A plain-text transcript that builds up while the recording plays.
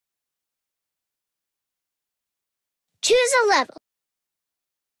Choose a level.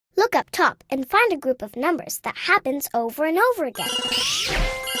 Look up top and find a group of numbers that happens over and over again.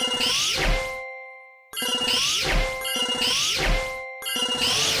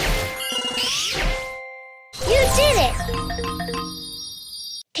 You did it!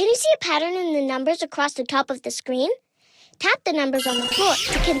 Can you see a pattern in the numbers across the top of the screen? Tap the numbers on the floor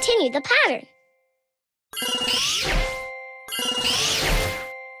to continue the pattern.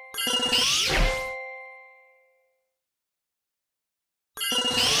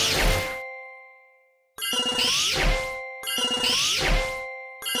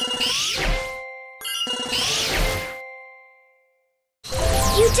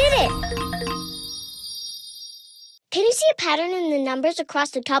 You did it! Can you see a pattern in the numbers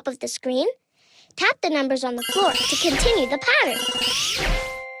across the top of the screen? Tap the numbers on the floor to continue the pattern.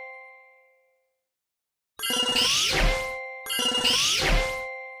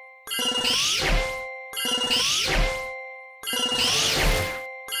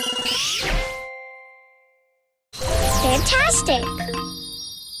 Fantastic!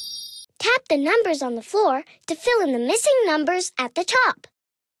 Tap the numbers on the floor to fill in the missing numbers at the top.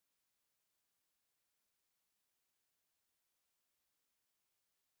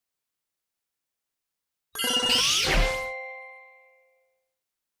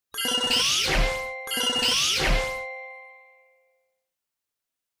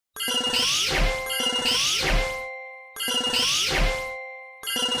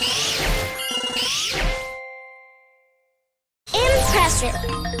 Impressive!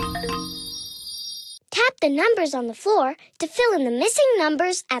 Tap the numbers on the floor to fill in the missing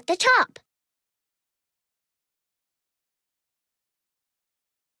numbers at the top.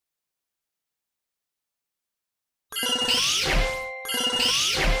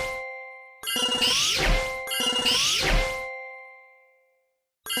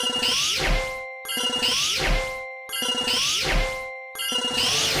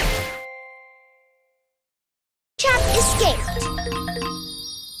 Trap escaped.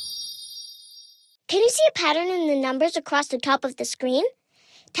 Can you see a pattern in the numbers across the top of the screen?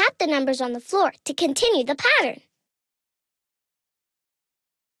 Tap the numbers on the floor to continue the pattern.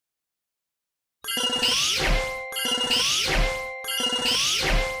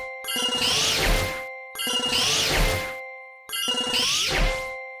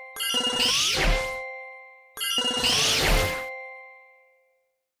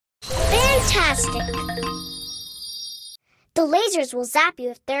 Fantastic! The lasers will zap you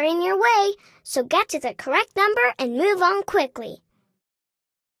if they're in your way, so get to the correct number and move on quickly.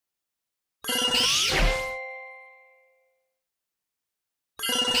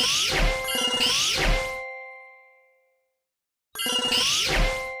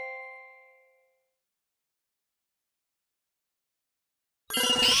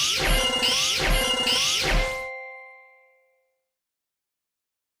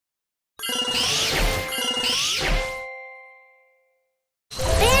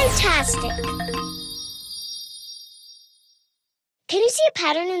 Fantastic! Can you see a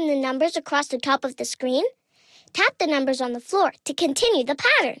pattern in the numbers across the top of the screen? Tap the numbers on the floor to continue the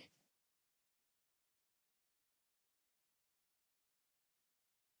pattern.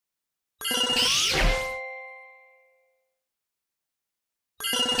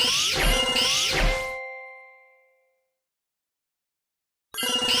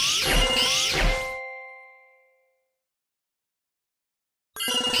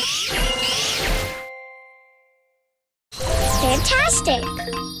 Fantastic!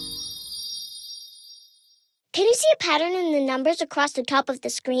 Can you see a pattern in the numbers across the top of the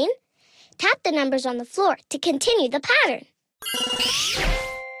screen? Tap the numbers on the floor to continue the pattern.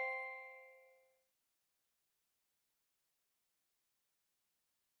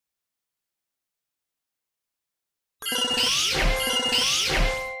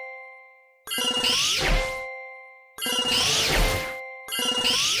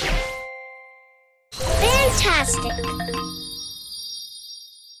 Fantastic!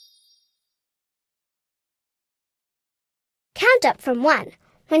 Count up from 1.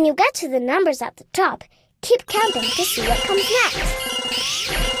 When you get to the numbers at the top, keep counting to see what comes next.